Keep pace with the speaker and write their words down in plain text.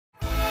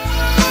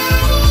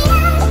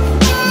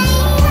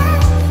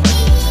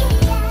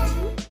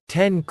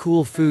10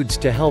 cool foods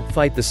to help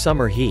fight the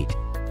summer heat.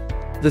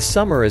 The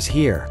summer is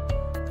here.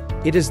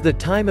 It is the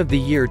time of the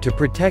year to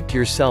protect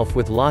yourself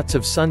with lots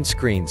of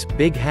sunscreens,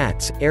 big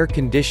hats, air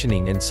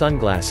conditioning and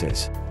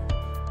sunglasses.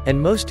 And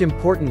most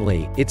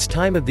importantly, it's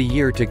time of the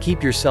year to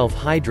keep yourself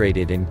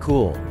hydrated and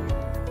cool.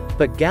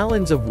 But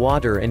gallons of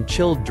water and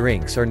chilled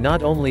drinks are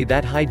not only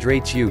that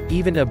hydrates you,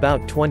 even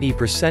about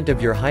 20%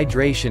 of your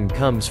hydration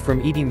comes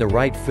from eating the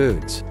right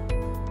foods.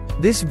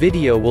 This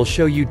video will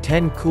show you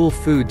 10 cool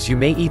foods you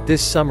may eat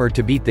this summer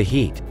to beat the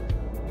heat.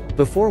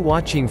 Before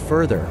watching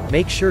further,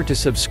 make sure to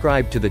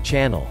subscribe to the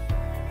channel.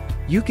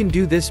 You can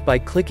do this by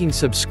clicking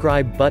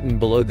subscribe button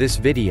below this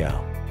video.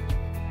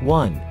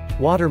 1.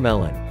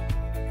 Watermelon.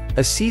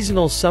 A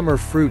seasonal summer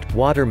fruit,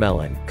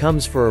 watermelon,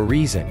 comes for a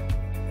reason.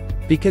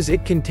 Because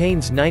it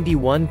contains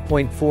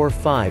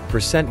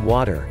 91.45%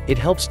 water, it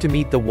helps to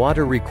meet the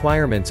water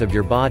requirements of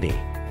your body.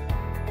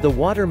 The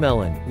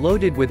watermelon,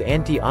 loaded with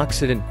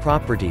antioxidant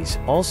properties,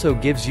 also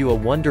gives you a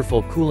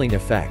wonderful cooling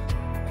effect.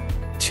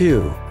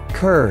 2.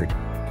 Curd.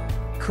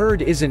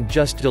 Curd isn't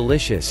just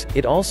delicious,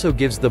 it also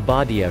gives the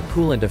body a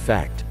coolant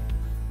effect.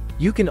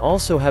 You can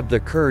also have the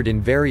curd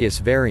in various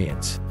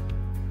variants.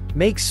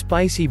 Make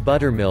spicy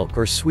buttermilk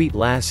or sweet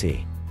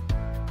lassi.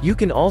 You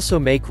can also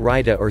make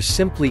raita or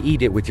simply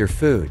eat it with your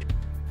food.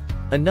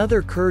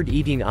 Another curd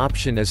eating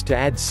option is to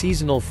add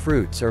seasonal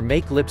fruits or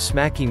make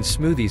lip-smacking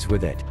smoothies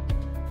with it.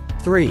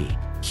 3.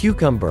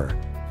 Cucumber.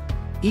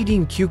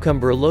 Eating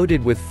cucumber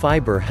loaded with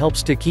fiber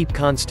helps to keep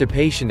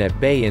constipation at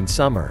bay in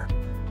summer.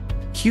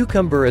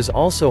 Cucumber is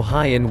also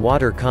high in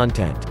water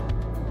content.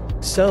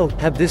 So,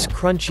 have this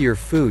crunchier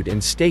food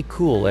and stay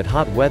cool at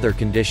hot weather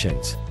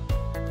conditions.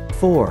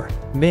 4.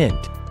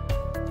 Mint.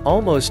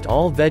 Almost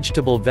all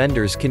vegetable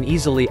vendors can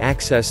easily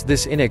access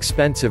this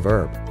inexpensive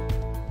herb.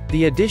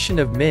 The addition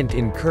of mint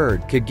in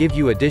curd could give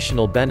you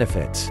additional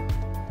benefits.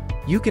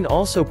 You can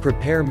also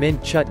prepare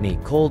mint chutney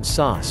cold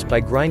sauce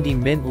by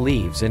grinding mint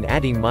leaves and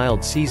adding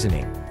mild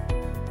seasoning.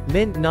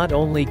 Mint not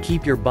only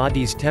keep your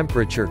body's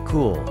temperature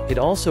cool, it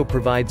also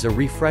provides a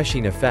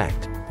refreshing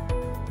effect.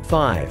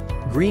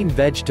 5. Green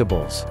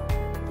vegetables.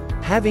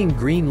 Having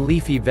green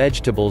leafy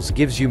vegetables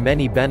gives you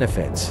many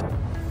benefits.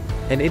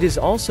 And it is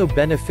also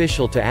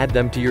beneficial to add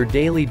them to your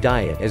daily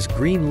diet as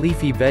green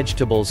leafy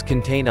vegetables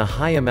contain a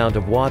high amount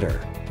of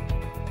water.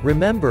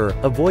 Remember,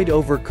 avoid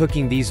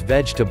overcooking these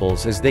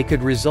vegetables as they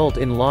could result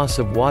in loss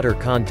of water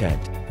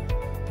content.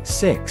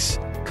 6.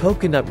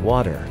 Coconut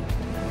water.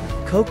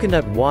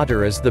 Coconut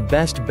water is the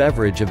best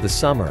beverage of the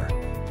summer.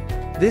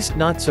 This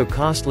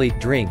not-so-costly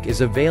drink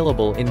is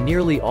available in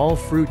nearly all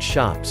fruit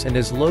shops and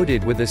is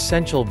loaded with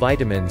essential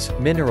vitamins,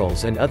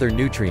 minerals and other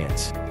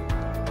nutrients.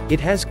 It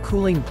has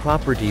cooling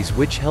properties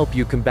which help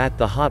you combat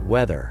the hot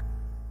weather.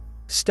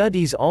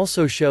 Studies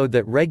also show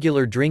that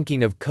regular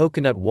drinking of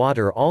coconut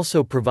water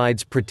also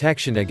provides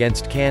protection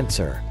against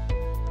cancer.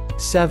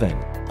 7.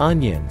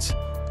 Onions.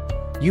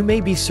 You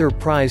may be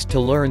surprised to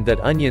learn that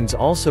onions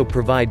also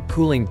provide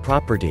cooling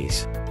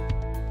properties.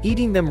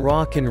 Eating them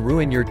raw can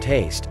ruin your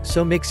taste,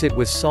 so mix it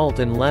with salt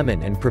and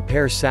lemon and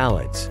prepare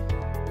salads.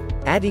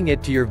 Adding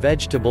it to your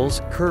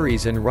vegetables,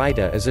 curries and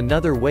raita is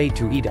another way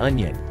to eat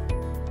onion.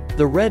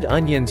 The red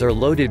onions are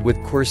loaded with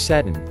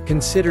quercetin,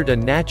 considered a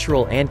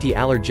natural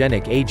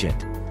anti-allergenic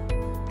agent.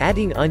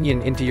 Adding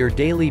onion into your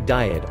daily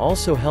diet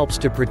also helps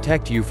to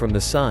protect you from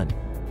the sun.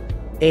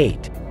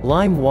 8.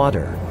 Lime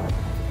water.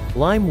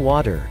 Lime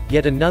water,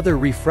 yet another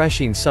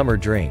refreshing summer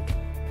drink.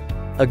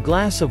 A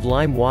glass of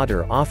lime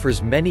water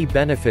offers many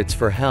benefits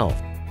for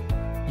health.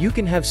 You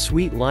can have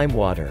sweet lime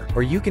water,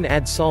 or you can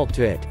add salt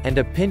to it, and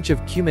a pinch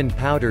of cumin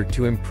powder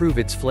to improve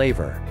its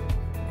flavor.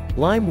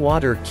 Lime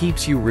water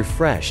keeps you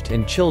refreshed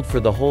and chilled for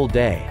the whole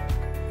day.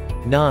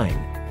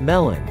 9.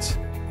 Melons.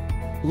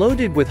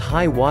 Loaded with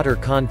high water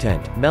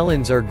content,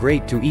 melons are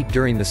great to eat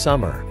during the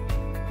summer.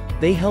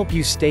 They help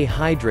you stay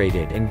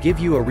hydrated and give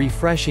you a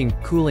refreshing,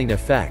 cooling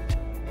effect.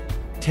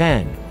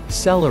 10.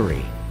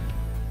 Celery.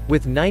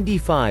 With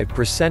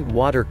 95%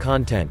 water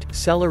content,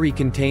 celery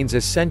contains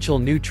essential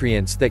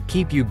nutrients that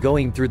keep you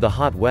going through the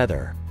hot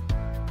weather.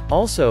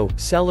 Also,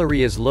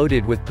 celery is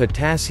loaded with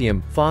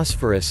potassium,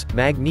 phosphorus,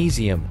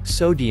 magnesium,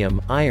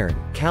 sodium, iron,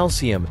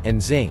 calcium,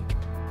 and zinc.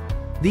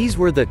 These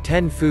were the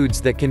 10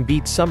 foods that can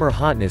beat summer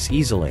hotness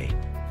easily.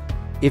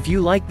 If you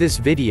like this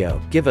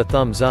video, give a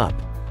thumbs up.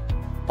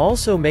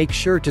 Also make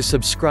sure to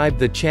subscribe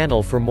the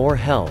channel for more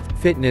health,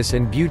 fitness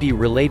and beauty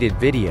related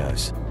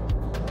videos.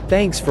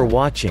 Thanks for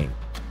watching.